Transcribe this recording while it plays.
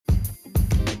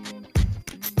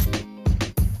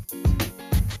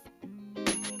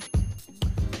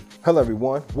Hello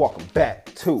everyone, welcome back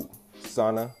to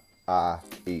Sana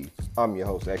IE. I'm your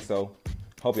host XO.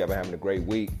 Hope y'all been having a great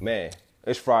week. Man,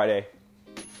 it's Friday.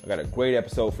 I got a great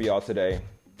episode for y'all today.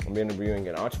 I'm interviewing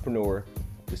an entrepreneur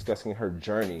discussing her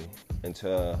journey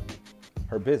into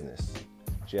her business.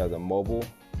 She has a mobile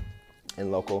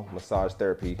and local massage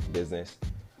therapy business,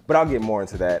 but I'll get more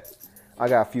into that. I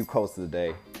got a few quotes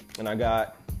today, and I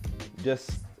got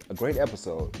just a great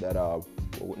episode that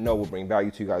will bring value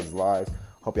to you guys' lives.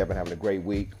 Hope y'all been having a great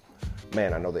week.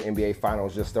 Man, I know the NBA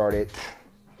Finals just started.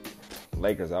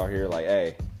 Lakers out here like,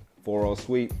 hey, 4-0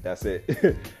 sweep, that's it.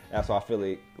 That's why I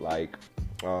feel like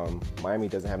Miami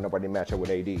doesn't have nobody to match up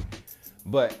with AD.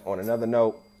 But on another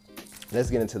note, let's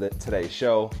get into today's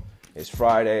show. It's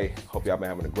Friday. Hope y'all been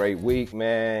having a great week,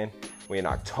 man. We in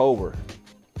October.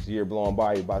 This year blowing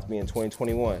by, you're about to be in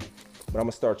 2021. But I'm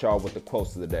gonna start y'all with the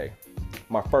quotes of the day.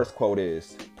 My first quote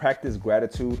is, practice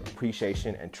gratitude,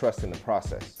 appreciation, and trust in the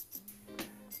process.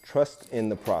 Trust in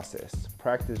the process.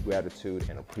 Practice gratitude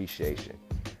and appreciation.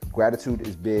 Gratitude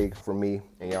is big for me,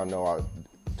 and y'all know I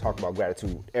talk about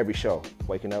gratitude every show.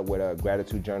 Waking up with a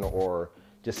gratitude journal or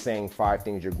just saying 5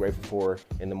 things you're grateful for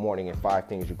in the morning and 5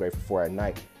 things you're grateful for at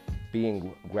night.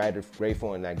 Being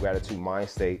grateful in that gratitude mind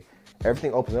state,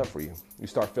 everything opens up for you. You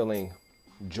start feeling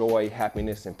joy,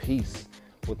 happiness, and peace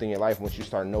within your life once you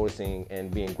start noticing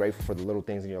and being grateful for the little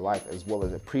things in your life, as well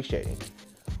as appreciating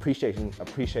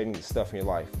the stuff in your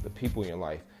life, the people in your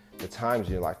life, the times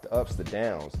in your life, the ups, the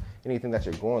downs, anything that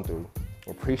you're going through.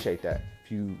 Appreciate that.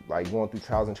 If you like going through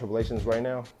trials and tribulations right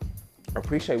now,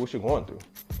 appreciate what you're going through.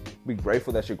 Be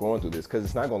grateful that you're going through this, because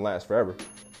it's not going to last forever.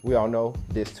 We all know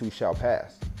this too shall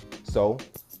pass. So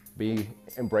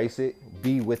embrace it,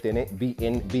 be within it,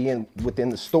 within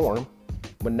the storm,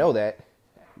 but know that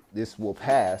this will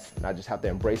pass, and I just have to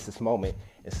embrace this moment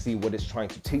and see what it's trying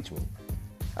to teach me,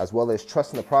 as well as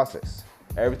trust in the process.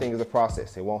 Everything is a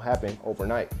process. It won't happen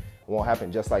overnight. It won't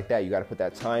happen just like that. You got to put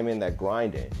that time in, that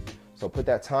grind in. So put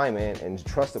that time in and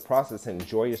trust the process and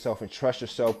enjoy yourself and trust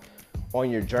yourself on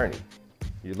your journey.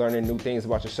 You're learning new things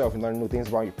about yourself. You're learning new things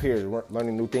about your peers. You're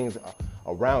learning new things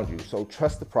around you. So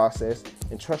trust the process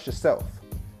and trust yourself.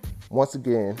 Once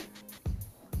again,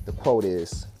 the quote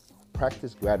is,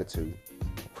 practice gratitude,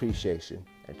 appreciation,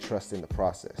 and trust in the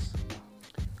process.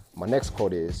 My next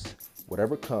quote is,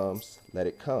 whatever comes, let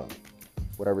it come.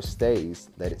 Whatever stays,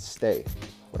 let it stay.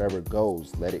 Whatever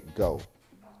goes, let it go.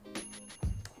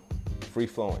 Free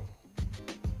flowing.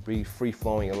 Be free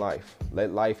flowing in life.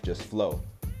 Let life just flow.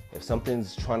 If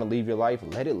something's trying to leave your life,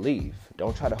 let it leave.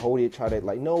 Don't try to hold it,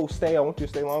 no, stay, I want you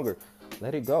to stay longer.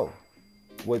 Let it go.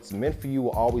 What's meant for you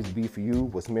will always be for you.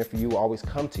 What's meant for you will always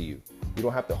come to you. You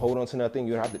don't have to hold on to nothing.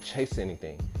 You don't have to chase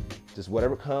anything. Just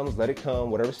whatever comes, let it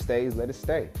come. Whatever stays, let it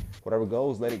stay. Whatever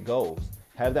goes, let it go.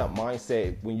 Have that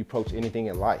mindset when you approach anything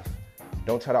in life.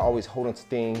 Don't try to always hold on to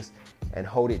things and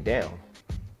hold it down.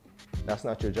 That's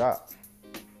not your job.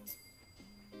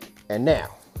 And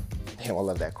now, damn, I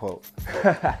love that quote.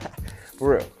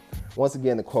 For real. Once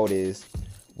again, the quote is,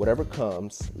 whatever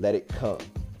comes, let it come.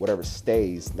 Whatever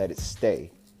stays, let it stay.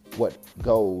 What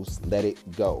goes, let it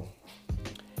go.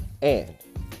 And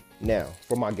now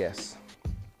for my guest,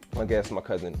 my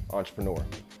cousin, entrepreneur,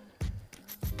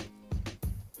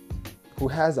 who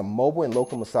has a mobile and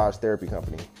local massage therapy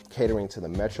company catering to the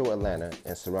metro Atlanta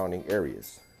and surrounding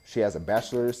areas. She has a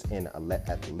bachelor's in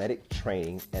athletic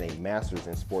training and a master's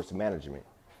in sports management.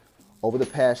 Over the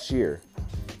past year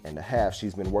and a half,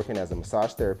 she's been working as a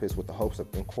massage therapist with the hopes of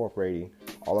incorporating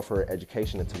all of her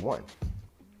education into one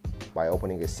by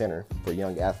opening a center for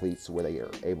young athletes where they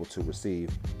are able to receive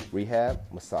rehab,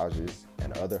 massages,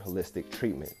 and other holistic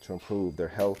treatment to improve their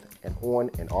health and on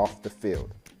and off the field.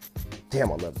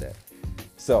 Damn, I love that.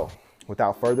 So,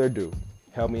 without further ado,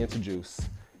 help me introduce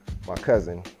my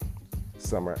cousin,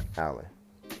 Summer Allen.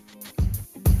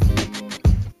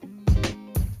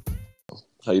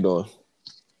 How you doing?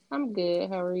 I'm good.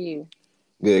 How are you?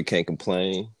 Good, can't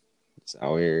complain. It's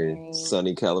out here in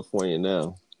sunny California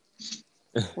now.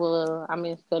 Well, I'm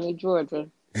in sunny Georgia.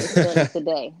 It's sunny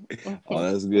today.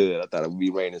 Oh, that's good. I thought it would be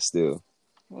raining still.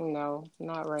 No,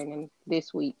 not raining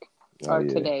this week. Oh, Or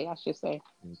yeah. today, I should say.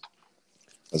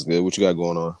 That's good. What you got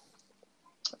going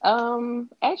on?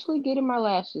 Actually getting my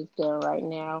lashes done right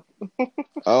now.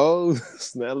 Oh,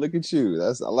 now look at you.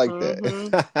 I like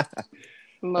that.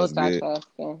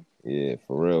 Multitasking. Yeah,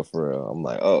 for real. I'm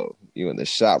like, oh, you in the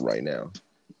shop right now.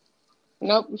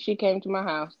 Nope, she came to my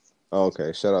house. Oh,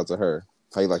 okay, shout out to her.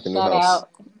 How you like the new Shout house? out.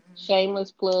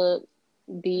 Shameless plug.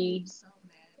 D.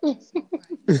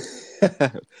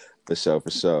 For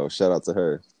sure. Shout out to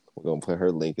her. We're going to put her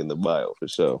link in the bio for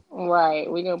sure. Right.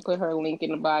 We're going to put her link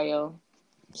in the bio.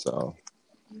 So,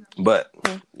 But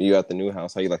Hmm. you at the new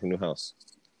house. How you like the new house?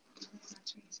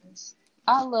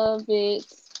 I love it.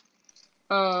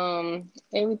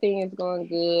 Everything is going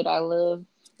good. I love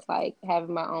like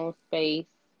having my own space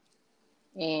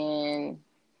and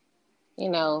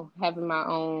having my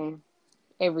own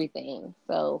everything.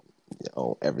 So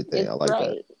Oh, everything. it's I like that.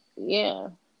 great. Yeah.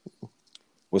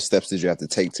 What steps did you have to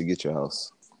take to get your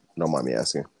house? Don't mind me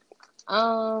asking.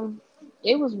 Um,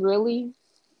 it was really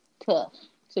tough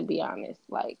to be honest.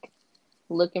 Like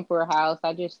looking for a house,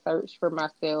 I just searched for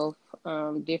myself,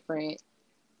 different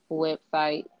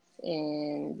websites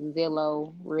and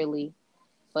Zillow, really.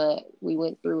 But we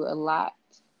went through a lot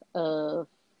of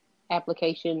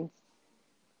applications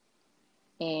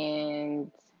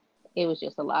and it was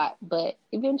just a lot. But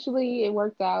eventually it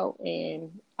worked out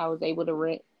and I was able to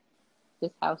rent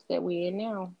this house that we're in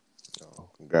now Oh,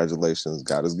 congratulations.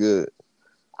 God is good.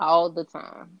 all the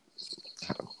time.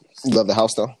 You love the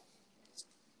house though?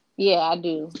 Yeah, I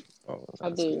do. Oh, I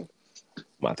that's good. do. I'm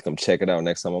about to come check it out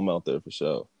next time I'm out there for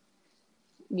sure.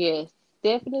 Yes,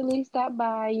 definitely stop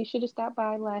by. You should have stopped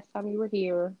by last time you were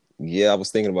here. Yeah, I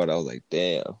was thinking about it. I was like,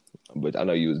 damn. But I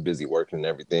know you was busy working and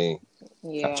everything. Got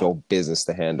Yeah, your business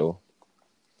to handle.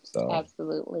 So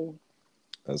absolutely.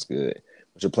 that's good.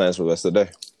 What's your plans for the rest of the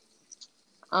day?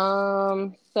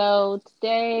 So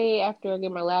today, after I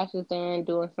get my lashes done,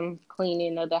 doing some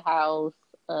cleaning of the house,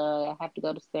 I have to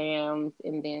go to Sam's,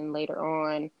 and then later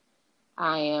on,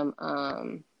 I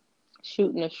am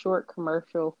shooting a short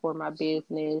commercial for my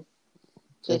business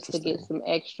just to get Interesting. some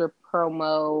extra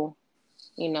promo,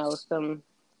 some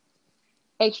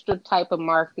extra type of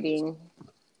marketing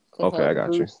to Okay, I help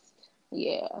got you. boost.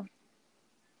 Yeah.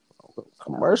 So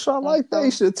Commercial, I that's like that.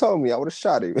 You so should have told me. I would have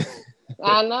shot him.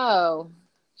 I know.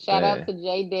 Shout out Man, to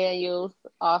Jay Daniels,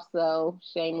 also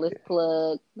shameless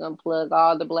plug. Gonna plug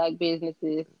all the black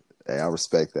businesses. hey, I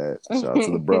respect that. Shout out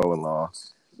to the bro-in-law.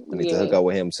 I need to hook Yes. up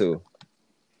with him too.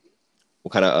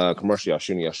 What kind of commercial y'all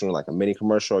shooting? Y'all shooting like a mini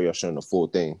commercial or y'all shooting the full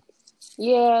thing?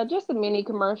 Yeah, just a mini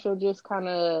commercial, just kind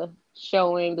of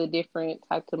showing the different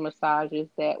types of massages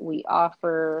that we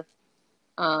offer.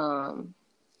 Um,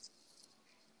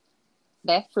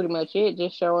 that's pretty much it.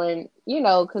 Just showing,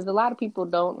 because a lot of people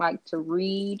don't like to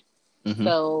read. Mm-hmm.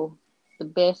 So the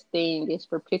best thing is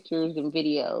for pictures and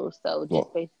videos. So just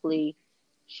Well, basically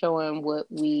showing what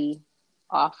we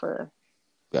offer.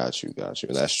 got you. And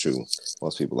that's true.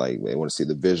 Most people like they want to see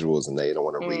the visuals and they don't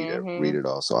want to read Hmm. it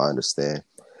all. So I understand.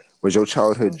 Was your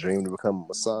childhood dream to become a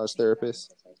massage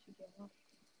therapist?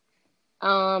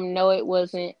 No, it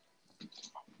wasn't.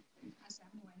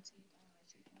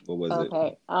 What was it?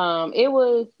 Okay. It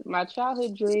was my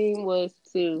childhood dream was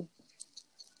to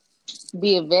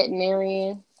be a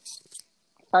veterinarian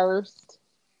first,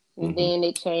 and Mm-hmm. then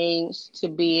it changed to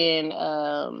being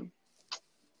a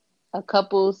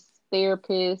couples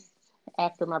therapist.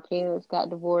 After my parents got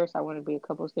divorced, I wanted to be a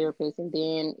couples therapist, and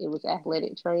then it was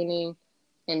athletic training,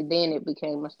 and then it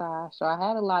became massage. So I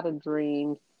had a lot of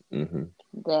dreams Mm-hmm.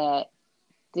 that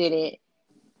didn't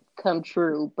come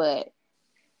true, but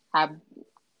I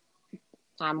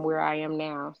I'm where I am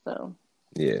now, so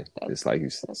Yeah, that's it's like you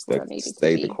that's where I needed to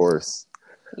stayed the be. course.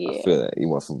 I Yeah, feel that you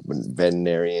went from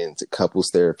veterinarian to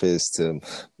couples therapist to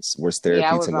sports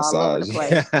yeah, I therapy to was all over the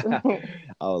massage.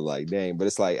 place. I was like, dang. But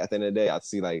it's like at the end of the day, I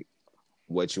see like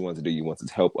what you want to do. You want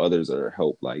to help others or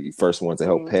help like you first want to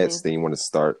help Hmm. pets, then you want to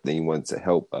start, then you want to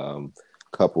help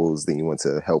couples, then you want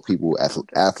to help people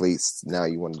athletes. Now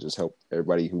you want to just help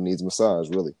everybody who needs massage.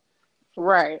 Really,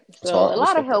 Right. so So I a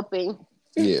lot of respect that. helping,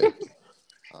 Yeah,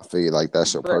 I feel like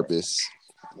that's your but purpose.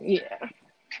 yeah,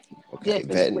 Okay, vetting.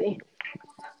 definitely.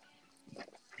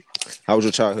 How was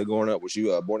your childhood growing up? Was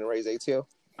you born and raised ATL?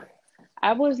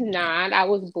 I was not. I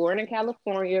was born in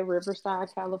California, Riverside,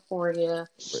 California.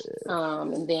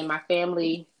 And then my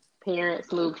family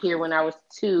parents moved here when I was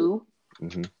 2.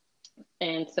 Mm-hmm.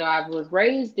 And so I was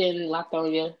raised in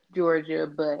Latonia, Georgia,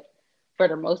 but for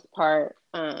the most part,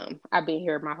 I've been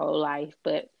here my whole life,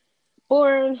 but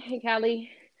born in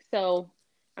Cali. So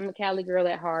I'm a Cali girl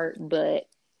at heart, but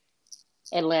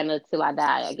Atlanta till I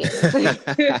die, I guess.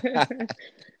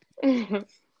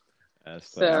 That's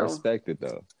funny. I So respect it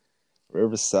though.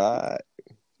 Riverside.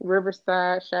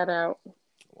 Riverside, shout out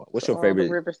What's to your all the favorite?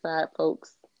 Riverside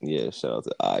folks. Yeah, shout out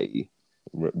to IE.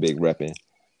 Big repping.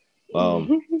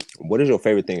 What is your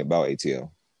favorite thing about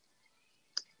ATL?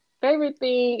 Favorite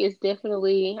thing is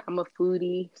definitely I'm a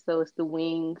foodie, so it's the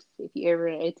wings. If you ever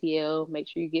in ATL, make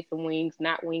sure you get some wings,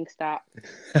 not Wingstop.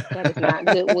 That is not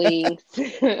good wings.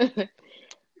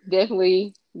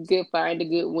 Definitely good find a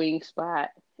good wing spot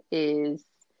is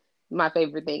my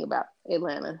favorite thing about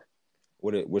Atlanta.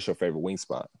 What's your favorite wing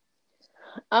spot?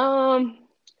 Um,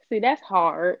 See, that's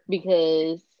hard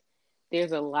because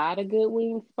there's a lot of good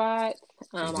wing spots.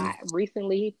 Hmm. I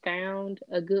recently found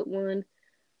a good one.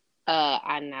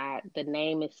 I not the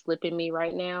name is slipping me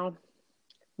right now,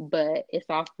 but it's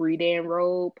off Redan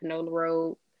Road, Panola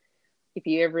Road. If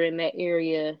you're ever in that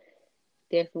area,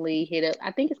 definitely hit up.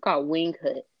 I think it's called Wing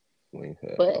Hut, Wing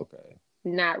Hut. but Okay.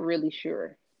 not really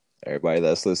sure. Everybody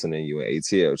that's listening, you in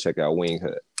ATL, check out Wing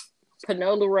Hut.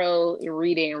 Panola Road and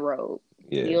Redan Road.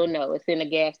 Yeah. You'll know it's in a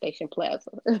gas station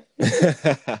plaza.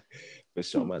 For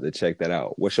sure, I'm about to check that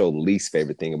out. What's your least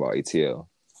favorite thing about ATL?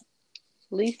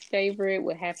 Least favorite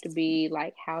would have to be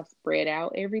like how spread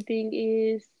out everything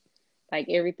is. Like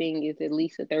everything is at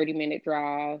least a 30-minute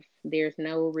drive. There's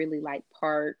no really like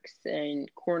parks and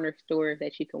corner stores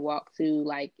that you can walk to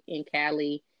like in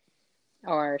Cali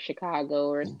or Chicago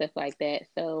or stuff like that.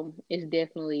 So it's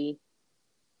definitely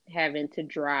having to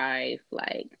drive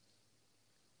like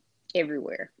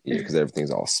everywhere. Yeah, because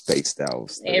everything's all spaced out.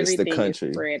 It's the Everything is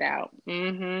country, spread out.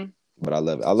 but I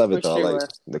love it. I love For it though. I like sure.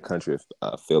 the country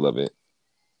feel of it.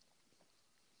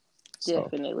 So,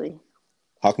 Definitely.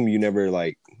 how come you never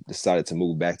like decided to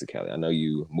move back to Cali? I know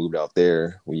you moved out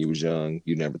there when you was young.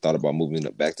 You never thought about moving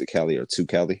back to Cali or to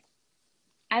Cali?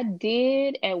 I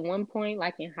did at one point,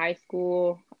 like in high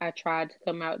school, I tried to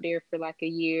come out there for like a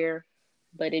year,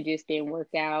 but it just didn't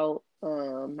work out.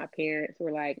 My parents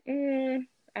were like,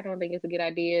 I don't think it's a good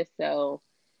idea. So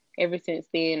ever since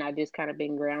then, I just kind of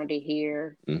been grounded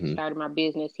here, Hmm. started my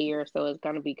business here. So it's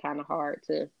going to be kind of hard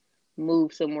to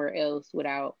move somewhere else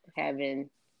without having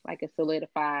like a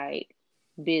solidified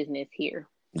business here.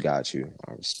 Got you.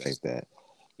 I respect that.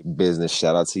 Business.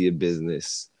 Shout out to your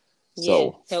business. Yes,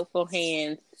 So, Helpful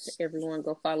Hands. Everyone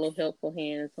go follow Helpful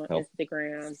Hands on help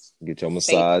Instagram, get your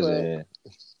massage Facebook,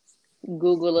 and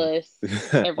Google us,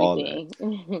 all that.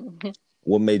 everything.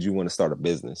 What made you want to start a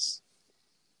business?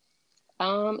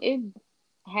 It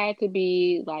had to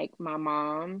be like my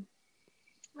mom,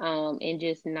 and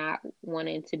just not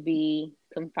wanting to be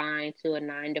confined to a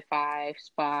 9 to 5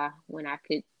 spa when I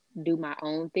could do my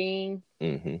own thing.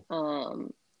 Hmm.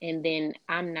 Um, and then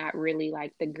I'm not really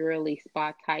like the girly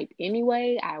spa type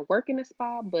anyway. I work in a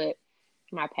spa, but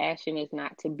my passion is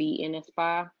not to be in a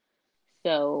spa.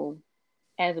 So,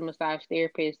 as a massage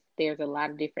therapist, there's a lot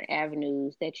of different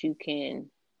avenues that you can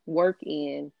work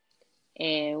in.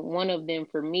 And one of them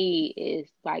for me is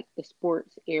like the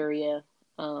sports area,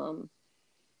 um,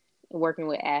 working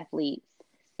with athletes.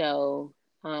 So,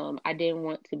 I didn't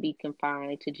want to be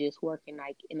confined to just working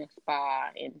like in a spa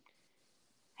and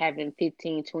having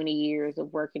 15, 20 years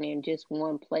of working in just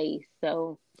one place.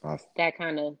 So I, that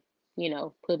kind of,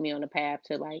 put me on the path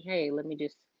to like, hey, let me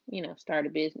just, start a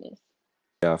business.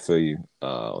 yeah, I feel you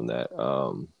on that.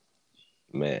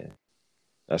 Man,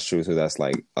 that's true. So that's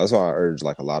why I urge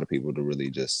like a lot of people to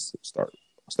really just start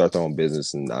their own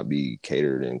business and not be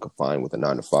catered and confined with a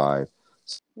 9 to 5.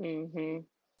 Hmm.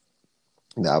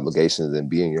 The obligations and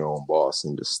being your own boss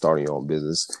and just starting your own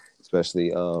business.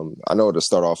 Especially, I know it'll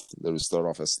start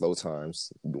off as slow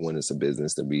times when it's a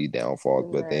business to be downfalls,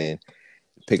 but Right. then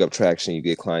pick up traction, you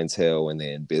get clientele, and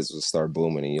then business will start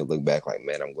booming, and you'll look back like,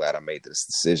 man, I'm glad I made this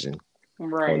decision on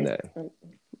Right. that.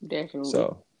 Definitely.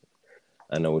 So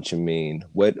I know what you mean.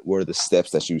 What were the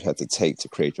steps that you had to take to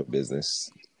create your business?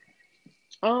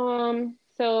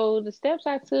 So the steps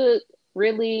I took,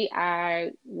 really,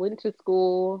 I went to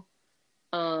school,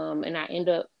 and I ended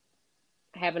up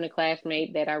having a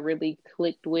classmate that I really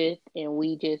clicked with, and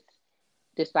we just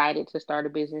decided to start a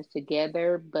business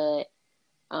together. But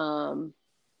um,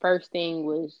 first thing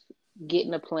was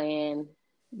getting a plan,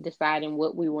 deciding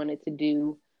what we wanted to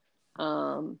do,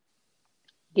 um,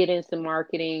 getting some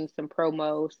marketing, some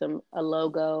promo, some a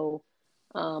logo,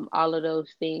 all of those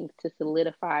things to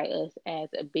solidify us as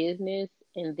a business,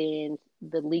 and then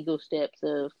the legal steps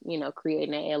of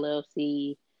creating an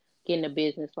LLC, getting a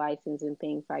business license, and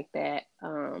things like that.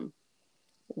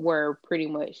 Were pretty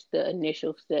much the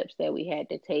initial steps that we had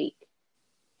to take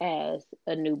as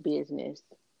a new business.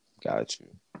 Got you.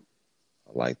 I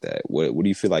like that. What do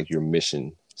you feel like your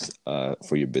mission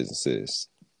for your business is?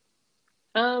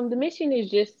 The mission is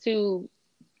just to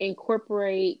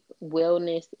incorporate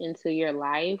wellness into your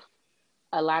life.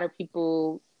 A lot of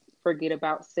people forget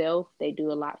about self. They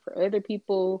do a lot for other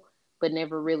people, but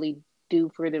never really do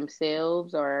for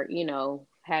themselves or,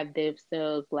 have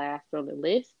themselves last on the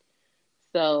list.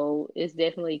 So it's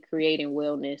definitely creating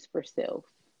wellness for self.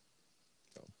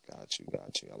 Got you,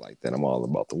 got you. I like that. I'm all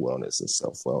about the wellness and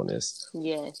self wellness.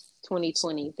 Yes, So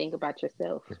 2020, think about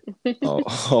yourself. all,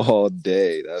 all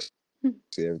day. That's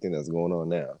everything that's going on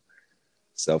now.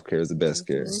 Self care is the best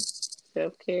care.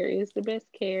 Self care is the best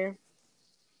care.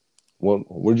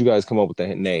 Where'd you guys come up with the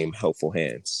name Helpful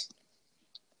Hands?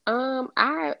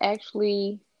 I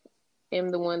actually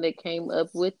am the one that came up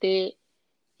with it,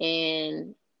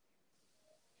 and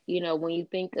when you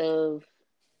think of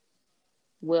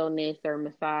wellness or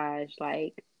massage,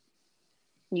 like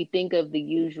you think of the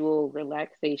usual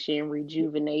relaxation,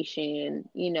 rejuvenation,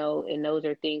 and those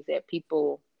are things that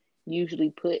people usually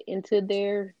put into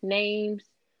their names.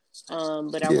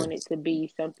 But I Yeah, want it to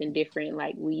be something different.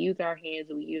 Like we use our hands,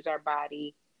 we use our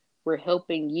body, we're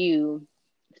helping you.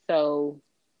 So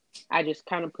I just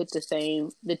kind of put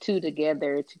the two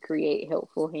together to create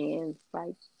helpful hands.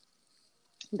 Like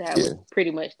that was yeah.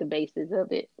 pretty much the basis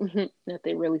of it.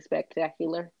 Nothing really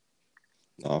spectacular.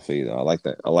 No, I feel you. I like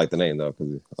that. I like the name though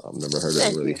because I've never heard of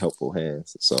Thank really you. Helpful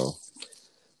Hands. So,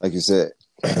 like you said,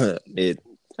 it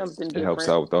Something it helps different.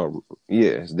 out with all.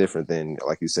 Yeah, it's different than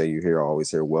like you say. You hear always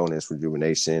hear wellness,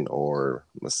 rejuvenation, or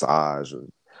massage or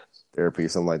therapy or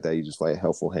something like that. You just like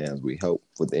Helpful Hands. We help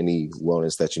with any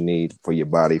wellness that you need for your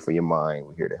body, for your mind.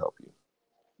 We're here to help you.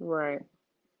 Right.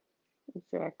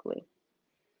 Exactly.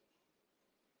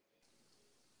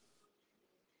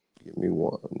 Give me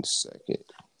 1 second.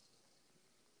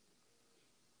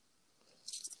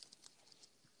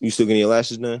 You still getting your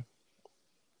lashes done?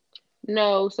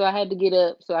 No, so I had to get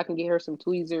up so I can get her some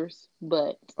tweezers,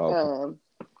 but Okay.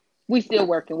 we still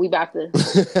working. We about to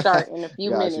start in a few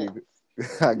Got minutes. you.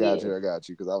 I got Yes. you. I got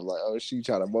you. Because I was like, oh, she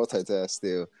trying to multitask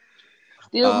still.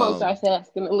 Still Um,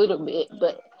 multitasking a little bit,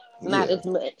 but not yeah, as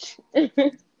much.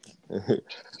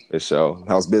 for sure.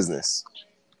 How's business?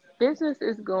 Business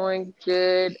is going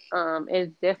good.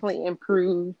 It's definitely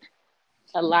improved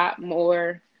a lot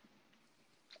more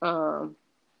um,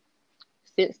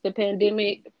 since the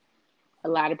pandemic. A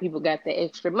lot of people got the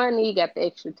extra money, got the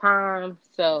extra time,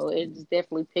 so it's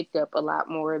definitely picked up a lot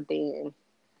more than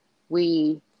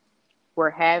we were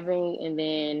having. And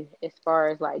then as far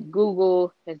as like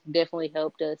Google has definitely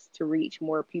helped us to reach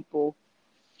more people.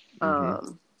 Mm-hmm.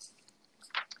 Um,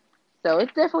 so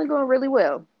it's definitely going really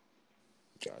well.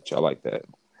 Gotcha. I like that.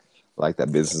 I like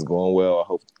that business is going well. I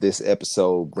hope this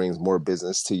episode brings more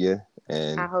business to you. I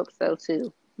And hope so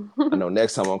too. I know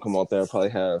next time I'll come out there, I'll probably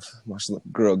have my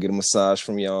girl get a massage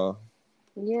from y'all.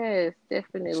 Yes, Check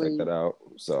definitely. that out.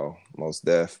 So, most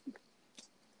deaf.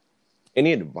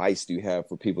 Any advice do you have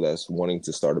for people that's wanting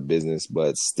to start a business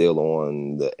but still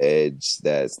on the edge?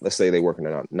 That's, let's say they work in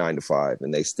a 9 to 5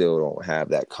 and they still don't have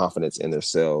that confidence in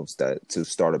themselves that to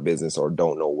start a business or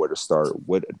don't know where to start.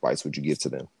 What advice would you give to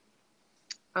them?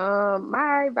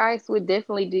 My advice would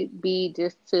definitely be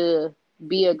just to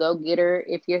be a go-getter.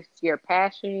 If it's your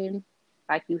passion,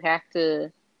 like you have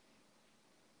to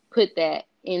put that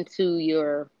into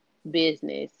your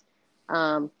business.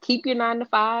 Keep your 9 to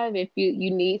 5 if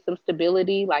you need some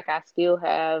stability. Like I still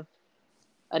have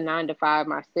a 9 to 5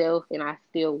 myself, and I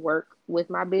still work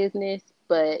with my business.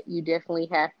 But you definitely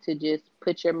have to just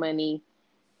put your money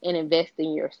and invest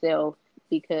in yourself,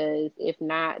 because if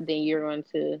not, then you're going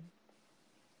to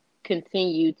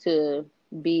continue to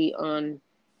be on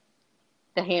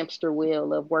the hamster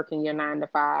wheel of working your 9 to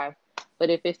 5. But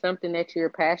if it's something that you're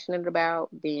passionate about,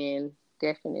 then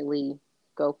definitely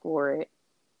go for it.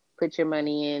 Put your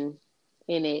money in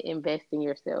it, invest in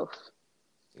yourself.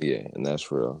 Yeah, and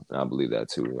that's real. And I believe that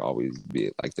too. Always be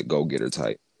like the go getter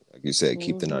type. Like you said,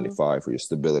 keep the Hmm. 9 to 5 for your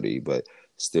stability, but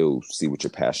still see what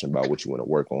you're passionate about, what you want to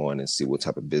work on, and see what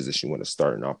type of business you want to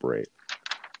start and operate.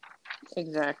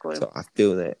 Exactly. So I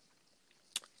feel that.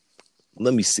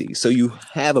 Let me see. So you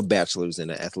have a bachelor's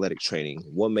in athletic training.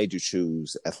 What made you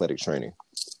choose athletic training?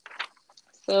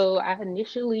 So I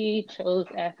initially chose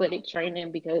athletic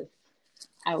training because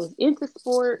I was into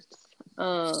sports,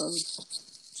 and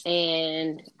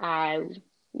I,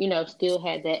 still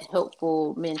had that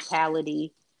helpful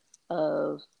mentality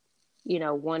of,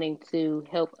 wanting to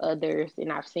help others.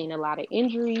 And I've seen a lot of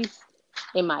injuries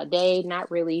in my day, not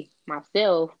really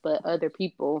myself, but other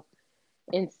people.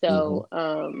 And Mm-hmm. so,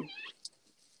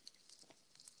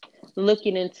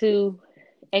 looking into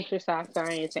exercise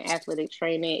science and athletic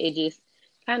training, it just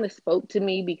kind of spoke to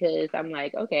me, because I'm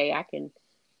like, okay, I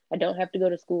don't have to go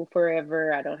to school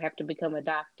forever. I don't have to become a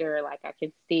doctor. Like, I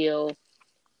can still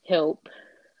help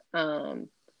um,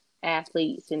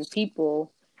 athletes and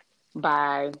people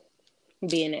by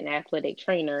being an athletic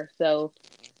trainer. So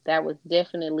that was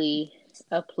definitely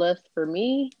a plus for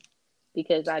me,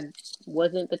 because I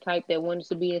wasn't the type that wanted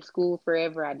to be in school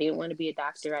forever. I didn't want to be a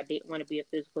doctor. I didn't want to be a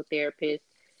physical therapist.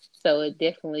 So it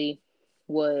definitely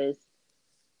was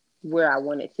where I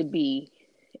wanted to be,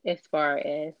 as far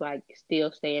as like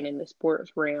still staying in the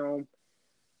sports realm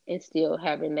and still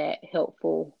having that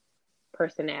helpful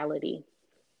personality.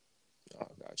 I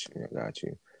got you. I got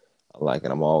you. I like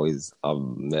it. I've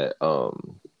met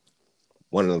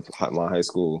one of my high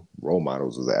school role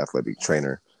models was an athletic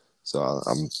trainer. So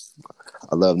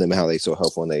I love them and how they so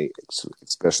helpful, and they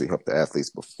especially help the athletes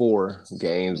before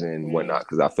games and Mm-hmm. whatnot,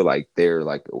 because I feel like they're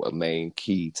like a main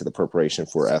key to the preparation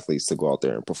for athletes to go out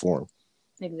there and perform.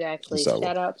 Exactly. So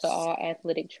Shout out to all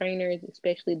athletic trainers,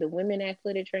 especially the women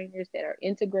athletic trainers that are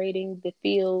integrating the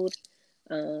field.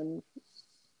 Um,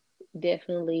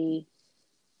 Definitely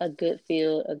a good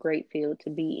field, a great field to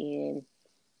be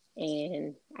in.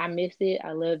 And I miss it.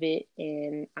 I love it.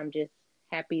 And I'm just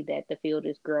happy that the field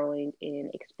is growing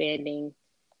and expanding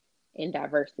in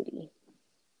diversity.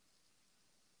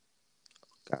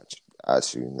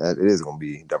 got you. That it is going to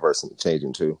be diverse and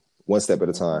changing too, one step at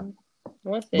a time. Mm-hmm.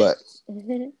 One step. But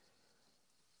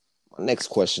my next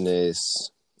question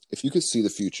is, if you could see the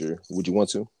future, would you want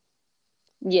to?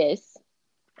 Yes,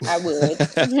 I would.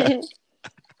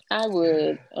 I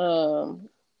would.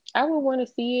 I would want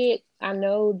to see it. I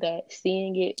know that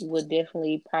seeing it would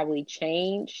definitely probably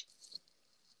change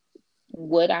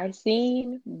what I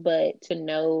seen, but to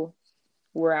know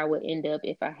where I would end up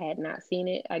if I had not seen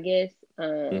it, I guess,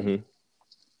 Mm-hmm.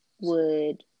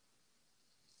 would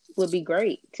would be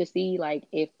great to see like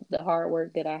if the hard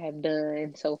work that I have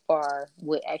done so far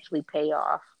would actually pay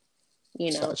off, Got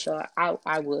you. So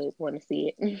I would want to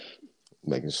see it.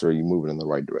 Making sure you're moving in the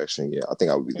right direction. Yeah, I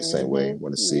think I would be the same way. Mhm.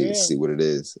 Want to Yeah. see what it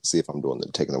is, see if I'm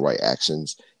taking the right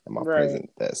actions in my Right. present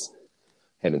that's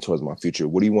heading towards my future.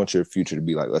 What do you want your future to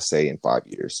be like? Let's say in 5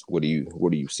 years. Where do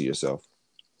you see yourself?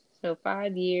 So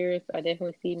 5 years, I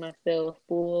definitely see myself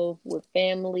full with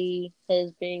family,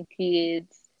 husband,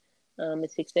 kids, a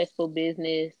successful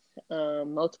business,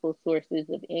 multiple sources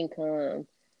of income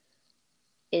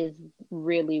is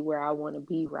really where I want to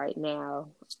be right now.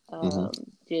 Mm-hmm.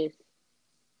 Just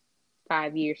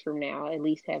 5 years from now, at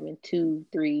least having two,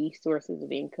 three sources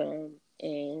of income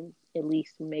and at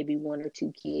least maybe one or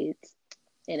two kids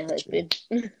and a Gotcha.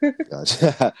 husband.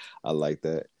 Gotcha. I like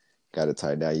that. Got to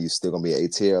tie down. You still gonna be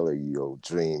ATL or your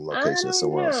dream I location don't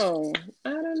somewhere else? know. I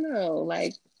don't know.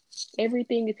 Like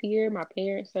everything is here. My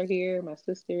parents are here. My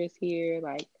sister is here.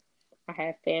 Like I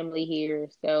have family here.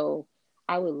 So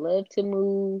I would love to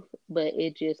move, but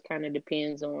it just kind of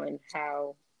depends on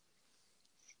how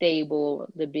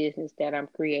stable the business that I'm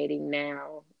creating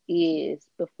now is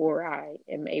before I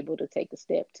am able to take a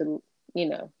step to, you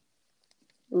know,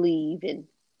 leave and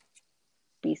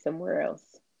be somewhere else.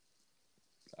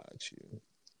 Got you.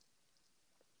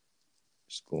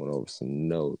 Just going over some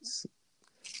notes.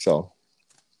 So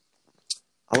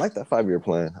I like that 5 year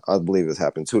plan. I believe it's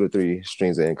happened. 2 to 3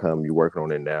 streams of income. You're working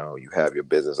on it now. You have your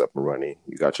business up and running.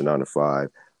 You got your 9 to 5.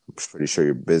 I'm pretty sure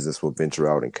your business will venture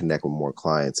out and connect with more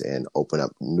clients and open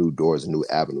up new doors and new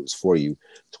avenues for you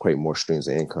to create more streams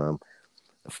of income.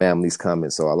 The family's coming.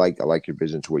 So I like your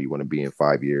vision to where you want to be in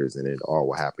 5 years, and it all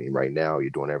will happen right now.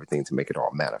 You're doing everything to make it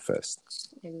all manifest.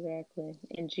 Exactly.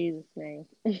 In Jesus' name.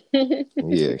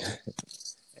 Yeah.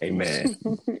 Amen.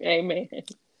 Amen.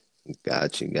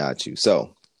 Got you.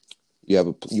 So you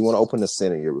want to open a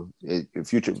center your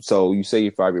future. So you say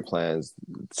your 5 year plans,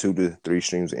 2 to 3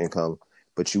 streams of income,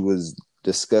 but you was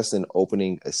discussing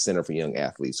opening a center for young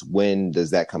athletes. When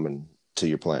does that come into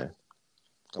your plan?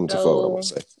 Come into forward, I want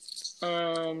So, to say.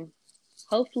 um,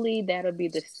 hopefully that'll be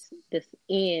this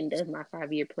end of my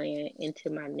 5 year plan into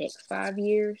my next 5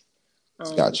 years.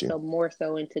 Got you. So more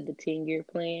so into the 10 year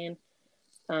plan.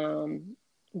 Um,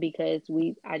 because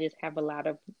I just have a lot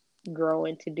of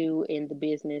growing to do in the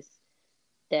business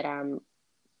that I'm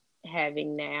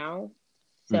having now.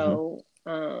 Mm-hmm.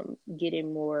 So,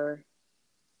 getting more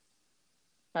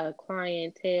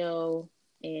clientele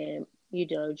and,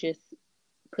 just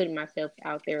putting myself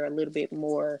out there a little bit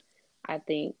more. I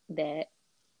think that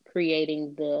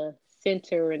creating the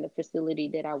center and the facility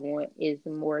that I want is a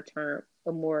more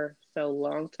so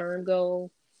long term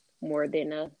goal more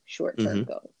than a short Mm-hmm. term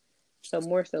goal. So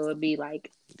more so it'd be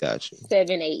like Got you.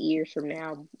 7, 8 years from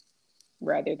now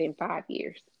rather than 5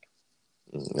 years.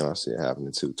 No, I see it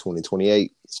happening too.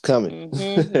 2028, it's coming.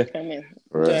 Mm-hmm. It's coming.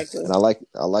 Right. Exactly. And I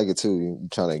like it too. You're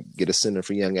trying to get a center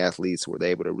for young athletes where they're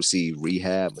able to receive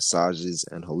rehab, massages,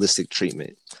 and holistic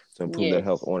treatment to improve their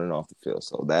health Yes. on and off the field.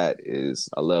 So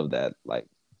I love that. Like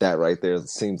that right there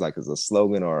seems like it's a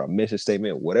slogan or a mission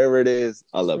statement, whatever it is.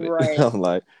 I love it. Right. I'm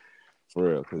like, for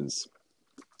real, because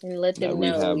And let that them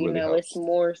know, rehab really it's helps.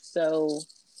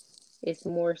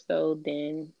 more so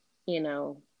than, you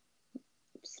know,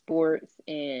 sports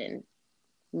and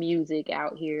music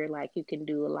out here. Like you can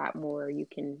do a lot more. You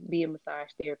can be a massage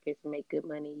therapist and make good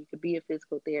money. You could be a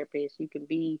physical therapist. You can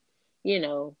be, you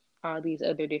know, all these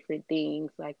other different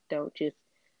things. Like don't just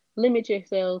limit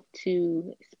yourself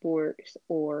to sports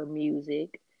or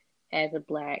music as a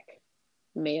black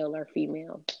male or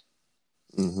female.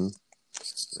 Mm-hmm.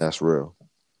 That's real.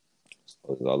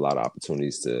 There's a lot of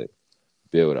opportunities to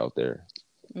build out there.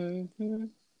 Mm-hmm.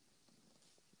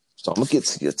 So I'm gonna get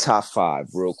to your top 5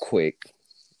 real quick.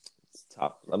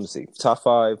 Let me see. Top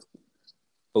 5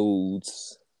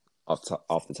 foods off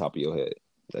the top of your head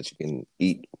that you can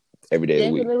eat every day of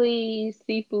the week. Definitely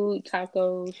seafood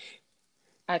tacos.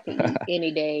 I can eat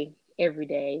any day, every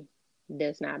day.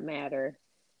 Does not matter.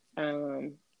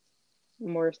 Um,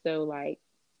 More so like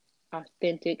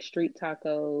authentic street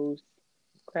tacos,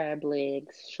 crab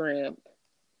legs, shrimp.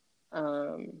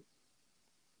 Um,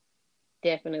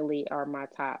 Definitely are my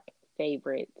top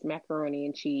favorites. Macaroni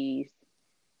and cheese,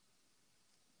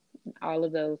 all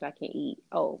of those I can eat.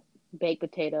 Oh, baked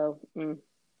potato,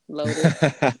 loaded.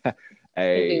 Can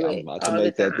Hey, do I'm it about to all the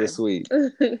make that this time. week.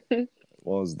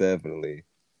 Most definitely.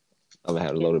 I'm gonna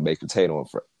have a loaded baked potato on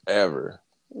forever.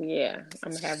 Yeah,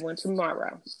 I'm gonna have one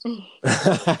tomorrow.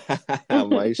 I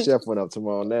might chef one up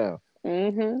tomorrow now.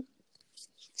 Mm-hmm.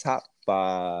 Top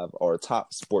 5 or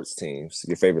top sports teams.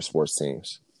 Your favorite sports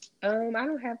teams. I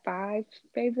don't have five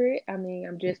favorite. I mean,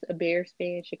 I'm just a Bears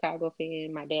fan, Chicago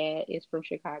fan. My dad is from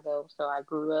Chicago, so I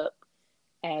grew up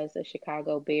as a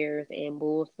Chicago Bears and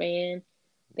Bulls fan.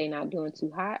 They're not doing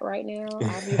too hot right now,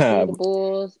 obviously the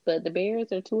Bulls, but the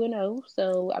Bears are 2-0,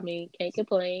 so I mean, can't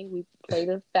complain. We play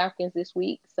the Falcons this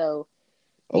week, so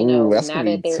Oh, that's now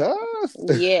gonna that be they're tough.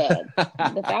 yeah,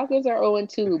 the Falcons are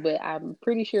 0-2, but I'm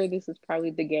pretty sure this is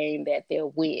probably the game that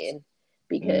they'll win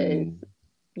because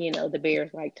Mm. the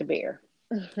Bears like to bear.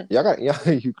 Y'all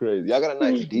you crazy. Y'all got a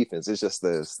nice defense. It's just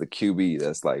the QB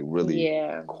that's like really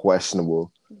Yeah,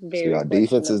 questionable. So very y'all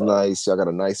defense is questionable. nice. Y'all got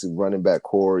a nice running back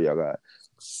core. Y'all got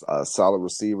solid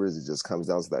receivers. It just comes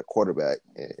down to that quarterback,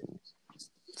 and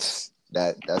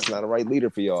that's not a right leader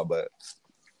for y'all. But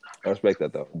I respect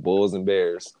that though. Bulls and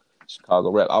Bears, Chicago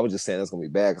rep. I was just saying that's gonna be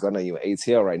bad because I know you in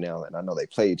ATL right now, and I know they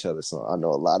play each other. So I know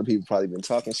a lot of people probably been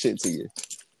talking shit to you.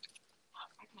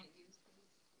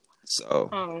 So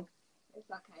Oh, it's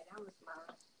okay. That was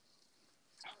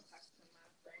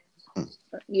mine.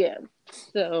 Yeah.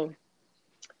 So,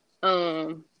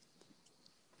 um,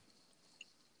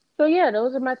 so yeah,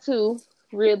 those are my two.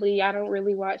 Really, I don't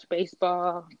really watch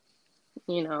baseball,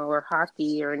 or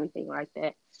hockey or anything like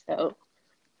that. So,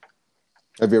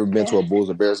 have you ever been to a yeah, Bulls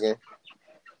or Bears game?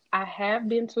 I have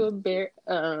been to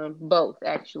both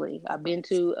actually. I've been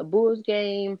to a Bulls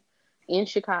game in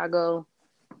Chicago,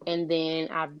 and then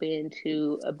I've been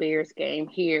to a Bears game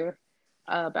here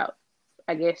about,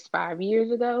 I guess, 5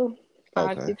 years ago,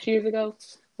 five, Okay. 6 years ago,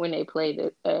 when they played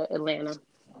at Atlanta.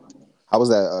 How was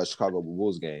that Chicago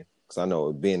Bulls game? Because I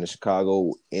know being in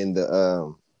Chicago in the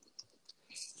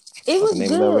It what's the was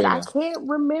name of the good. I arena? can't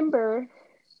remember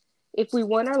if we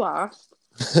won or lost,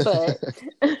 but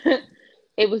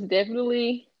it was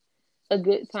definitely a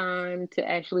good time to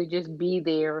actually just be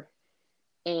there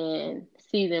and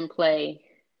see them play.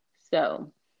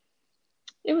 So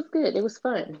it was good. It was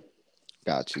fun.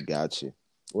 Got you.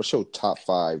 What's your top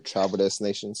 5 travel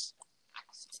destinations?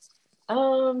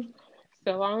 Um,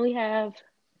 so I only have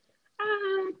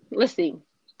let's see,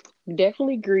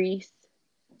 definitely Greece.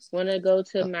 Want to go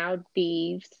to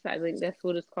Maldives? I think that's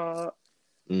what it's called.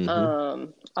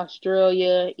 Mm-hmm.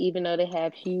 Australia, even though they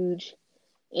have huge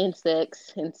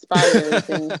insects and spiders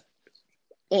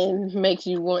and makes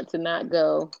you want to not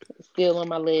go. It's still on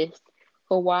my list.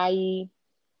 Hawaii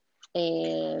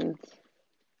and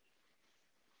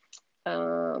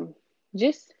um,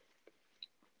 just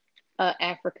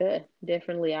Africa.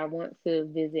 Definitely, I want to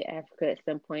visit Africa at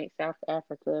some point. South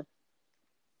Africa.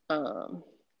 Um,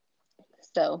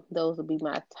 so those will be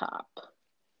my top.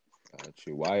 Got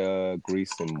you. Why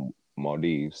Greece and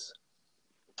Maldives?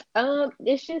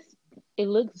 It's just it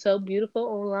looks so beautiful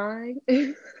online.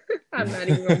 I'm not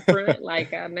even gonna front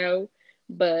like I know,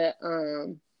 but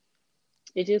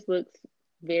it just looks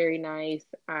very nice.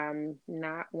 I'm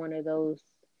not one of those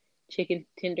chicken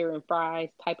tender and fries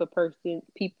type of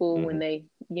people when Mm-hmm.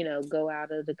 they, go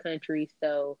out of the country.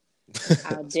 So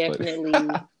I'll That's funny.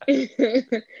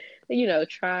 definitely,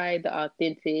 try the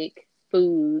authentic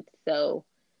food. So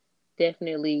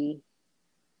definitely,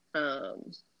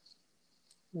 um,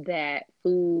 that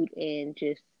food and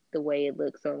just the way it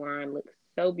looks online looks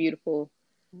so beautiful.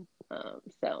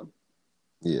 So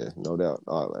Yeah, no doubt.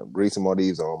 Greece and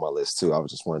Maldives are on my list too. I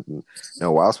was just wondering,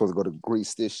 well, I was supposed to go to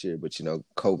Greece this year, but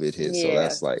COVID hit, so yeah,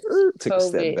 that's like took a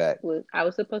step COVID back. I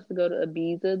was supposed to go to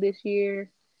Ibiza this year,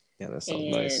 Yeah, that sounds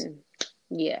nice. and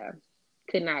yeah,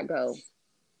 could not go.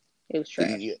 It was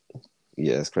trash. Yeah,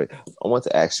 yeah, that's great. I want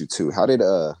to ask you too. How did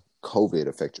COVID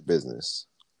affect your business?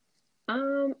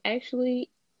 Actually,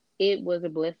 it was a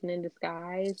blessing in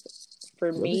disguise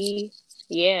for Really? me.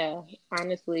 Yeah,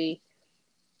 honestly,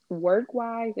 work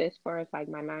wise, as far as like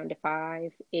my 9 to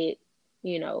 5, it,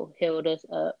 held us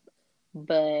up.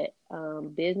 But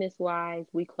business wise,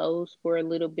 we closed for a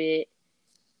little bit.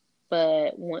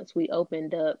 But once we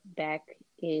opened up back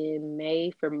in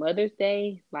May for Mother's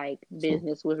Day, like Hmm.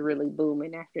 business was really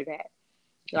booming after that.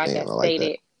 Like I Damn, I like that.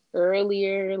 stated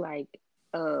earlier, like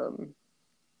um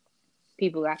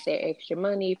people got their extra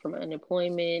money from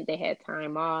unemployment, they had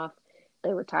time off,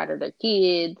 they were tired of their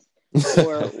kids,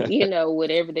 or,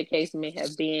 whatever the case may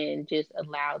have been, just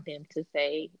allowed them to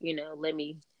say, let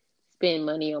me spend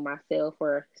money on myself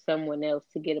or someone else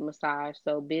to get a massage.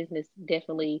 So business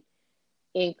definitely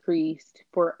increased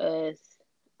for us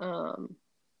um,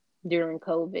 during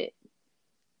COVID.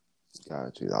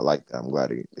 Got you. I like that. I'm glad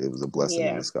it was a blessing in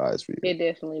Yeah, disguise for you. it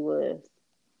definitely was.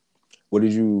 What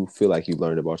did you feel like you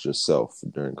learned about yourself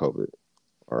during COVID,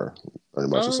 or learn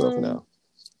about yourself Um, now?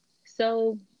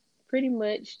 so pretty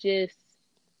much just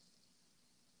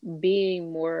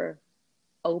being more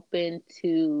open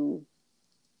to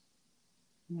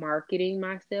marketing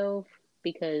myself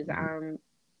because Hmm. I'm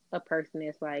a person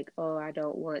that's like, oh, I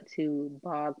don't want to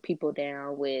bog people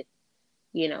down with,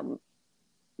 you know,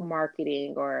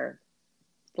 marketing or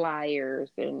flyers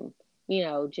and,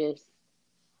 just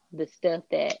the stuff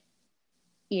that,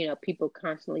 people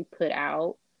constantly put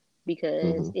out.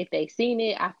 Because Hmm. if they seen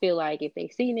it, I feel like if they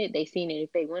seen it, they seen it.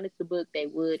 If they wanted to book, they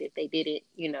would. If they didn't,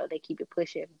 they keep it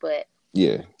pushing. But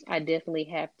Yeah. I definitely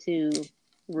have to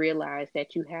realize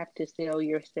that you have to sell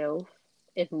yourself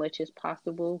as much as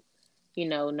possible,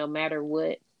 no matter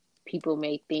what people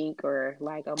may think or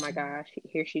like, oh my gosh,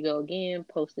 here she go again,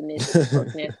 posting this,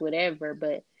 posting that, whatever.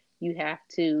 But you have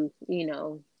to,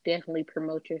 definitely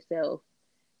promote yourself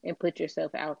and put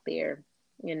yourself out there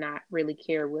and not really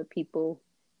care what people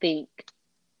think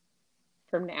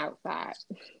from the outside.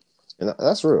 And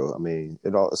that's real. I mean,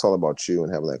 it's all about you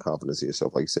and having that confidence in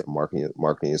yourself. Like you said,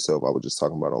 marketing yourself. I was just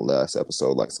talking about on last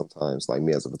episode. Like sometimes, like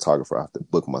me as a photographer, I have to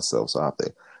book myself, so I have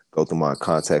to go through my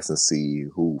contacts and see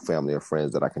who family or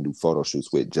friends that I can do photo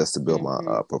shoots with just to build my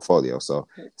Hmm. portfolio. So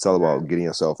it's all about Right. getting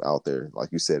yourself out there,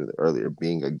 like you said earlier,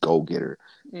 being a go getter,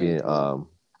 being Hmm.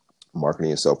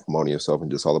 marketing yourself, promoting yourself,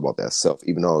 and just all about that self.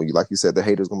 Even though you, like you said, the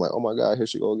haters gonna be like, oh my god, here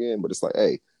she go again. But it's like,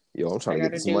 hey, yo, I'm trying I to get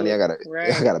gotta this do money. it. I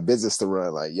Right. got a business to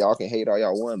run. Like y'all can hate all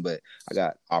y'all want, but I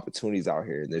got opportunities out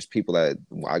here. And there's people that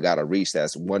I gotta reach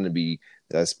that's wanting to be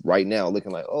that's right now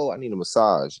looking like, oh, I need a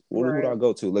massage. Who do I Right.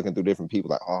 go to? Looking through different people,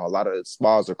 like, oh, a lot of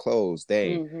spas are closed.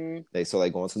 Dang. Hmm. They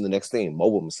going to the next thing,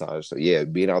 mobile massage. So yeah,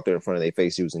 being out there in front of their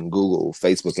face using Google,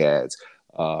 Facebook ads,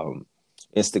 um,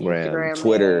 Instagram, Instagram ads.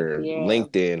 Twitter, Yeah.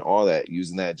 LinkedIn, all that,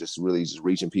 using that, just really just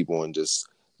reaching people and just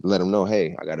let them know,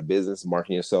 hey, I got a business,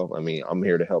 marketing yourself. I mean, I'm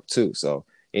here to help too. So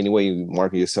any way you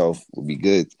market yourself will be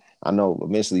good. I know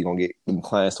eventually you're gonna get them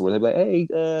clients to where they're like,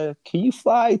 hey, can you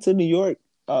fly to New York?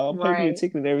 I'll pay for your Right.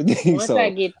 ticket and everything. Once I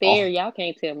So, get there, oh, y'all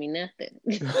can't tell me nothing.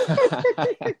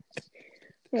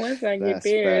 Once I get that's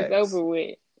there, it's facts. over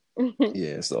with.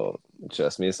 Yeah. So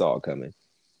trust me, it's all coming.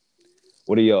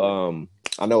 What are your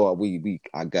I know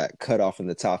I got cut off in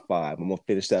the top five. I'm gonna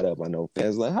finish that up. I know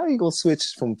fans are like, how are you gonna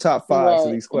switch from top five to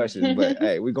Right. these questions? But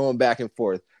hey, we're going back and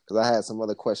forth because I had some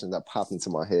other questions that popped into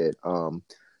my head.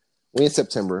 We in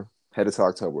September, headed to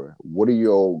October. What are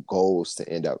your goals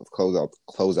to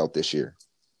close out this year?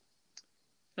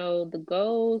 So the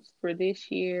goals for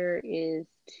this year is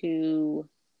to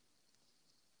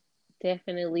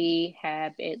definitely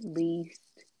have at least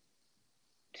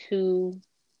two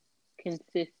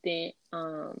consistent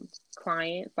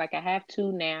clients. Like I have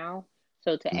two now.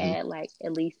 So to Mm-hmm. add like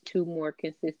at least two more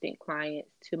consistent clients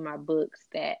to my books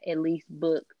that at least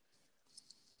book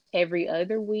every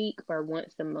other week or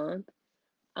once a month.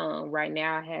 Right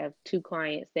now I have two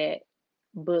clients that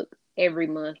book every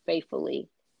month faithfully.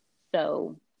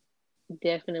 So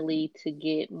definitely to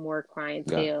get more Got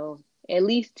clientele, at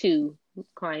least two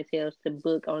clientele to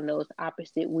book on those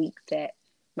opposite weeks that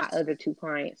my other two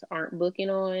clients aren't booking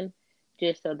on,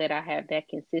 just so that I have that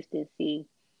consistency.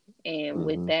 And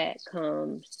with mm-hmm. that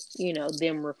comes,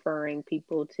 them referring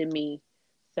people to me.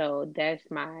 So that's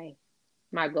my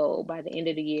goal by the end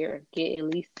of the year. Get at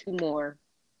least two more,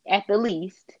 at the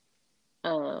least,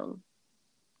 um,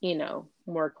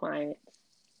 more clients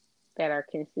that are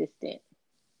consistent.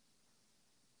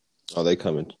 Oh, they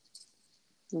coming.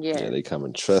 Yeah, Yes. they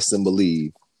coming. Trust and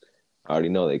believe. I already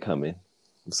know they coming.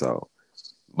 So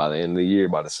by the end of the year,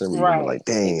 by December, you're gonna be Right, like,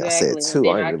 dang, I said exactly. And two.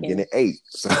 then I I ended up getting can eight.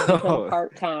 become So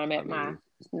part time I at my mean,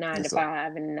 nine to So,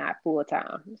 five and not full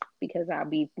time because I'll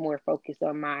be more focused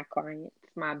on my clients,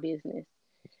 my business.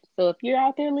 So if you're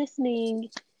out there listening,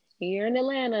 here in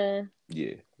Atlanta,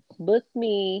 yeah. book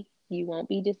me. You won't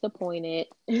be disappointed.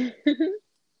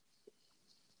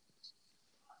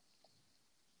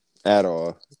 At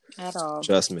all. At all.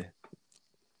 Trust me.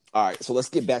 All right, so let's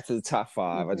get back to the top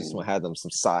 5. I just Hmm. want to have them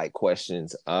some side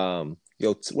questions. What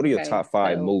are your Okay, top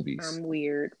 5 so movies? I'm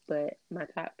weird, but my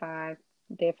top five,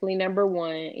 definitely number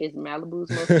one is Malibu's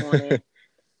Most Wanted.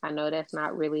 I know that's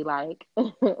not really like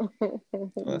That's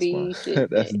my the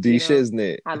that's shiznit, D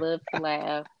Shiznit. I love to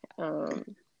laugh.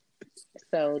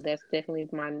 So that's definitely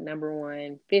my number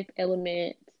one. Fifth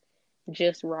Element,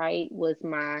 Just Right was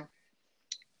my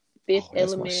Fifth Oh,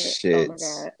 that's my Element. Oh my shit.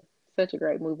 God, such a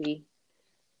great movie.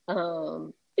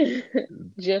 Um,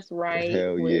 Just Right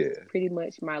Hell was yeah. pretty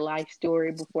much my life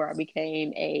story before I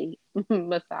became a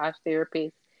massage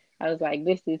therapist. I was like,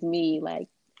 this is me. Like,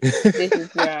 this is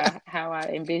how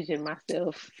I envision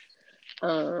myself.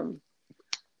 Um,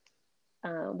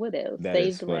 what else? That Save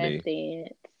is the Last funny.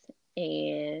 Dance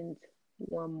and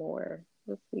one more.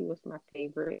 Let's see, what's my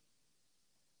favorite?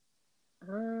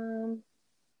 Um,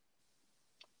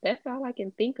 that's all I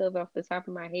can think of off the top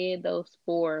of my head. Those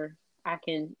four, I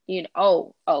can,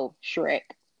 Shrek,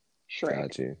 Shrek,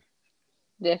 Got you.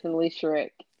 definitely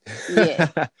Shrek.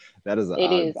 Yes, That is an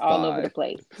it odd is all over the 5.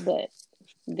 place, but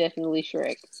definitely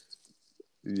Shrek.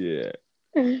 Yeah.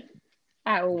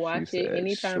 I will She watch it said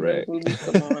anytime those Shrek. movies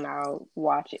come on. I'll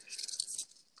watch it.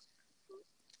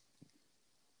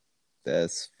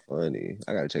 That's funny.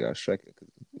 I gotta check out Shrek.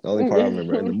 The only part I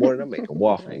remember in the morning, I'm making Like,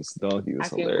 waffles. Dog, he was I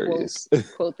can quote hilarious.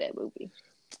 quote that movie.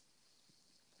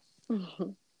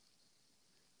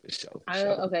 For sure, for I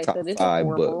sure. okay, so Top this is 5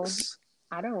 horrible. books.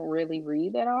 I don't really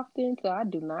read that often, so I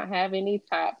do not have any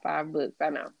top five books. I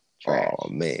know, Oh trash.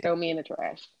 man. Throw me in the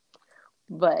trash.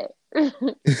 But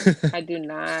I do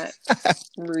not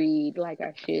read like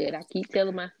I should. I keep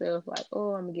telling myself like,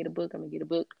 "Oh, I'm gonna get a book. I'm gonna get a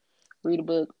book, read a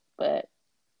book," but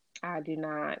I do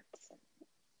not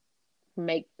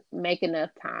make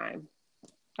enough time.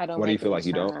 I don't Why do you make feel enough like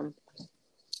you don't? time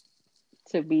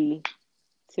to be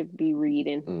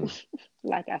reading Mm.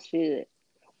 like I should.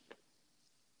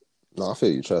 No, I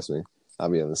feel you. Trust me. I'll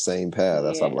be on the same path.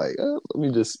 That's why I'm Yeah. like, let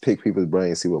me just pick people's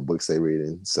brains, see what books they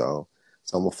reading. So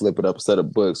I'm gonna flip it up instead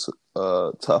of books.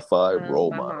 Top 5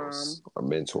 role My models mom, or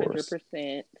mentors.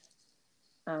 100%.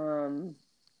 Um,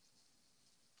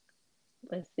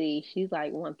 let's see, she's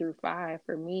like 1 through 5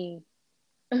 for me.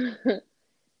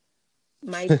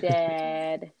 My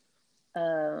dad,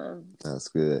 um, That's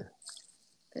good.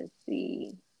 let's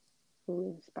see,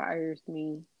 who inspires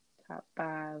me? Top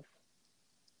five.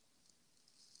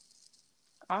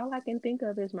 All I can think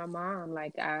of is my mom.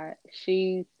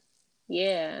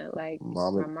 Yeah, like my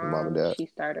Mom and mom, dad. she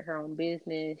started her own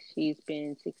business. She's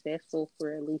been successful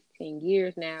for at least 10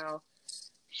 years now.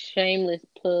 Shameless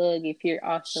plug, if you're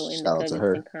also in the Shout out to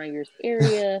Covington her. Conyers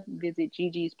area, visit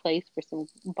Gigi's Place for some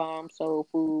bomb soul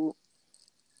food.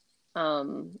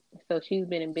 So she's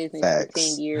been in business for 10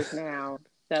 Facts. years now.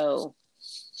 So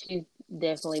she's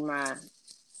definitely my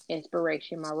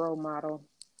inspiration, my role model.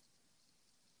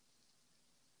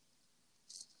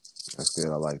 That's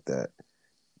good. I like that.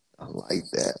 I like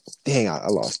that. Dang, I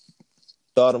lost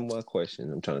thought of my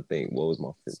question. I'm trying to think. What was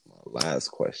my last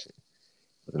question?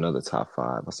 Another top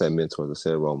 5. I said mentors. I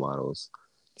said role models.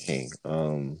 Dang.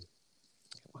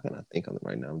 What can I think of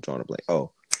right now? I'm drawing a blank.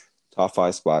 Oh, top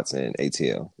 5 spots in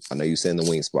ATL. I know you said in the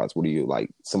wing spots. What do you like?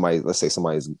 Let's say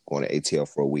somebody's going to ATL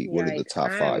for a week. What are the Yikes.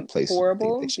 top 5 I'm places you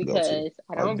think they horrible should go to because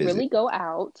I or don't visit? really go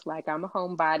out. Like I'm a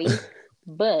homebody.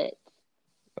 But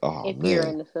Oh if you're man,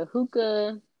 in the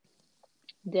Sahuka,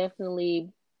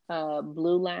 definitely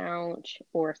Blue Lounge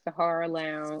or Sahara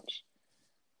Lounge.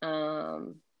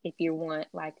 If you want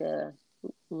like a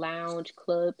lounge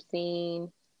club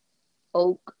scene,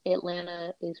 Oak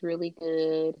Atlanta is really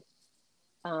good.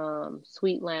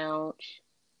 Sweet Lounge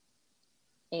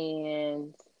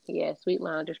and yeah, Sweet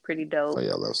Lounge is pretty oh dope.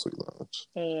 yeah, I love Sweet Lounge.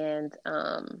 And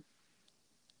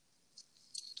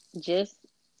just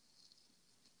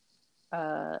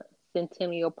uh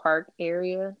Centennial Park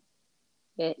area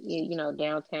that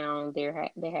downtown they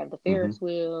have the Mm-hmm. Ferris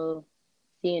wheel,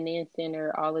 CNN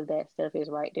Center, all of that stuff is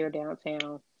right there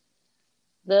downtown.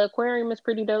 The aquarium is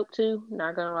pretty dope too,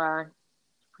 not gonna lie.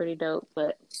 Pretty dope,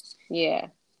 but yeah. I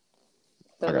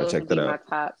So gotta those check would that be my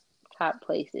out. top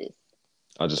places.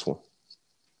 I just went.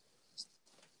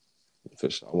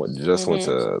 Just went Mhm.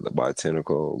 to the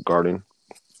Botanical Garden.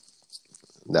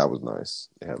 That was nice.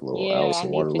 They had a little Yeah, Alice I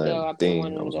in need to go. Wonderland I've been thing.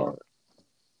 wanting That to was go. hard.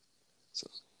 So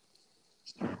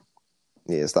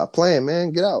Yeah, stop playing,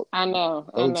 man. Get out. I know,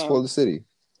 I Go explore know. the city.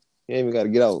 You ain't even got to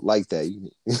get out like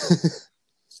that.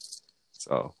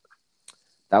 So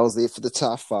that was it for the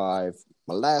top five.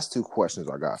 My last two questions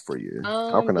I got for you.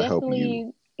 How can I help you?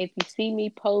 Definitely. If you see me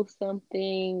post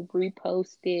something,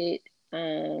 repost it.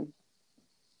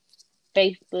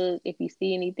 Facebook. If you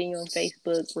see anything on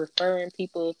Facebook, referring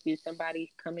people. If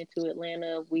somebody coming to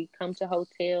Atlanta, we come to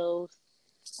hotels.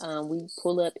 We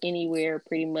pull up anywhere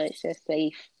pretty much that's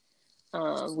safe.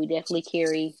 We definitely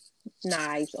carry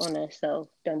knives on us, so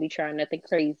don't be trying nothing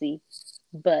crazy.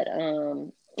 But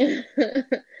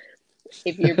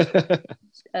if you're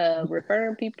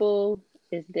referring people,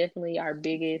 is definitely our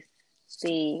biggest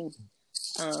thing.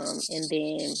 And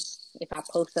then if I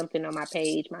post something on my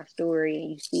page, my story,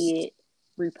 and you see it,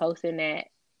 reposting that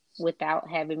without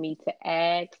having me to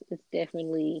ask, it's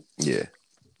definitely Yeah,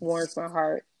 warms my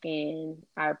heart, and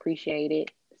I appreciate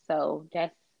it. So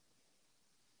that's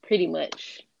pretty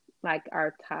much like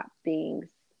our top things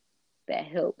that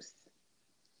helps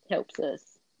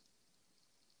us.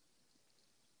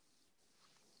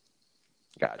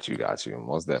 got you.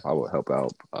 Most definitely, I will help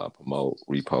out, promote,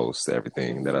 repost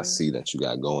everything that I Hmm. see that you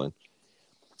got going.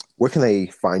 Where can they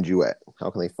find you at?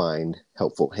 How can they find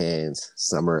Helpful Hands,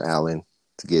 Summer Allen,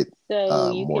 to get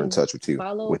So you more in can touch with you?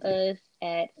 follow With you? us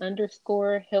at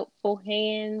underscore helpful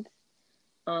hands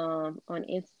on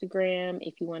Instagram.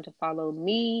 If you want to follow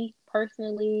me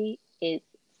personally, it's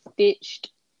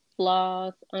stitched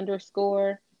flaws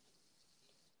underscore.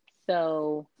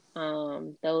 So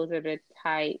those are the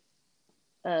type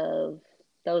of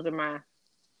those are my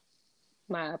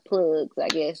plugs, I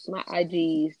guess, my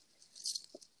IGs.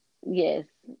 Yes,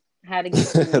 how to get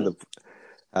to me. The,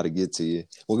 how to get to you?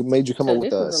 What made you come up So with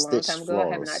this the was a long Stitch time ago. I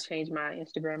have not Flaws? changed my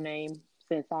Instagram name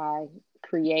since I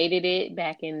created it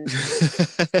back in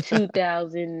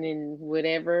 2000 and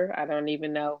whatever. I don't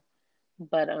even know.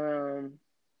 But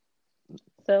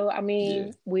so I Yeah,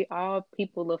 mean, we all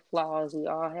people of flaws. We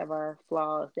all have our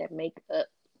flaws that make up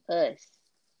us.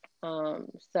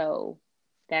 So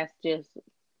that's just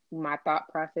my thought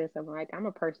process. I'm like, I'm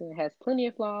a person that has plenty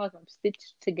of flaws. I'm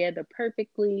stitched together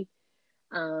perfectly,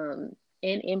 um,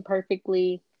 and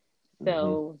imperfectly. hmm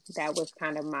So that was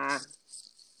kind of my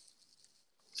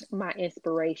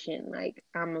inspiration. Like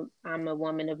I'm a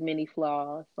woman of many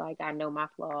flaws. Like I know my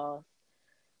flaws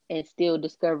and still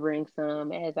discovering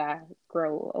some as I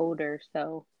grow older.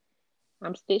 So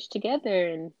I'm stitched together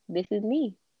and this is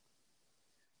me.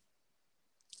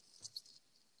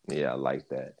 yeah, I like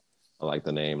that. I like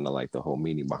the name and I like the whole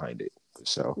meaning behind it.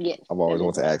 So Yes, I've that always is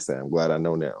wanted to right. ask that. I'm glad I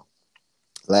know now.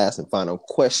 Last and final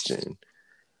question: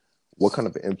 what kind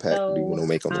of impact do you want So to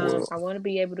make on the world? I want to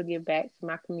be able to give back to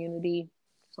my community.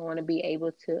 I want to be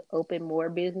able to open more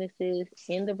businesses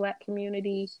in the Black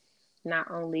community,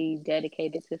 not only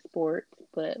dedicated to sports,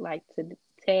 but like to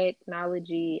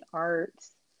technology,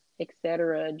 arts,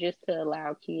 etc., just to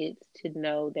allow kids to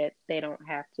know that they don't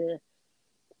have to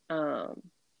um,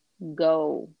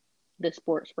 go the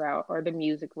sports route or the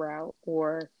music route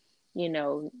or,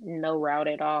 no route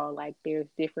at all. Like there's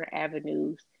different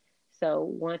avenues. So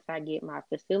once I get my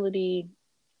facility,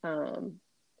 um,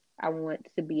 I want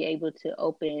to be able to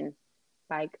open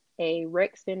like a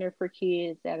rec center for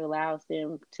kids that allows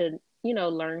them to,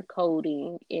 learn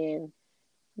coding and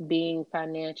being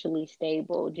financially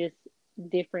stable, just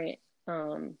different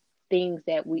um, things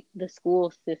that the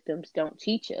school systems don't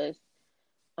teach us,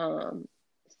 um,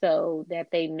 so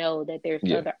that they know that there's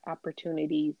Yeah. other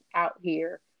opportunities out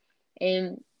here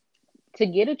and to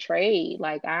get a trade.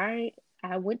 Like I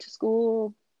went to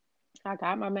school, I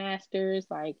got my master's,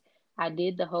 like I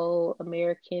did the whole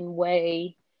American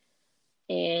way,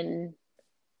 and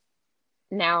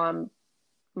now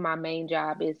my main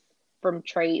job is from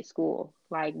trade school.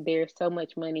 Like there's so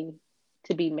much money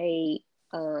to be made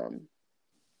um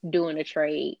doing a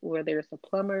trade. Where there's a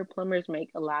plumbers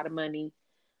make a lot of money,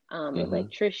 hmm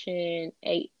electrician,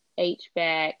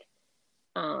 HVAC,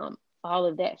 um, all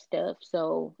of that stuff.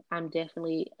 So I'm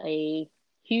definitely a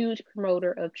huge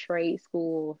promoter of trade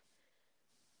schools.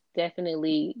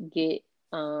 Definitely get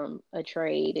a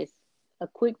trade. It's a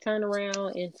quick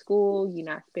turnaround in school. You're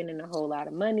not spending a whole lot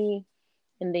of money,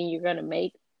 and then you're gonna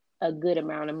make a good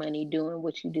amount of money doing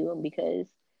what you're doing because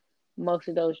most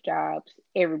of those jobs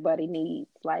everybody needs.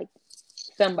 Like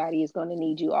somebody is gonna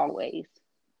need you always,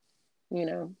 you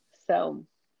know. So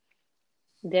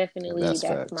definitely That's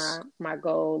that's facts. my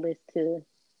goal is to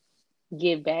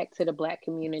give back to the Black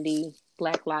community,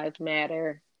 Black Lives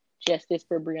Matter, justice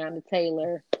for Breonna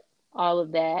Taylor, all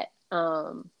of that.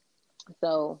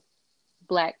 So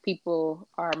Black people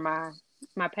are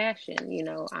my passion.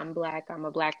 I'm Black. I'm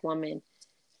a Black woman.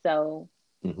 So,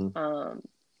 Mm-hmm.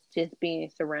 Just being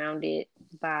surrounded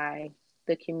by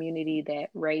the community that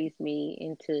raised me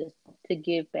and to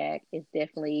give back is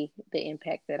definitely the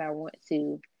impact that I want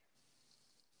to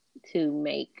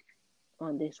make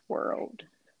on this world.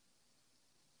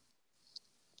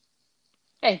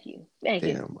 Thank you. Thank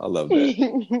you. Damn, I love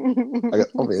that.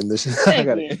 I'm in this. I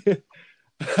Thank you.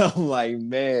 gotta. I'm like,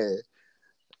 man,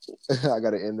 I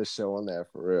gotta end the show on that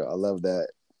for real. I love that.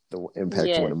 The impact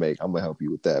you want Yes, to make. I'm gonna help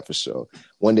you with that for sure.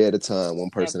 One day at a time, one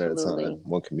person at a time, absolutely.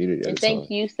 one community at a And thank time.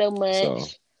 you so So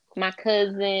much, my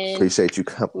cousin. appreciate you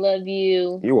coming. Love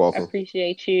you. You're welcome.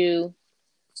 Appreciate you.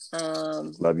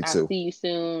 Love you I'll too. see you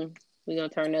soon. We're gonna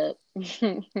turn up.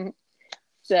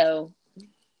 So,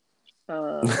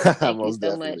 thank you Most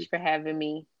so much definitely. for having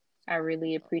me. I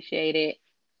really appreciate it.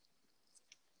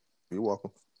 You're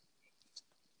welcome.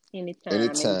 Anytime,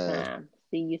 Anytime. anytime.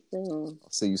 See you soon. I'll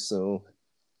see you soon.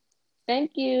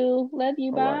 Thank you. Love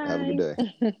you. All right. Have a good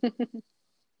Bye.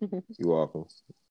 day. You're welcome.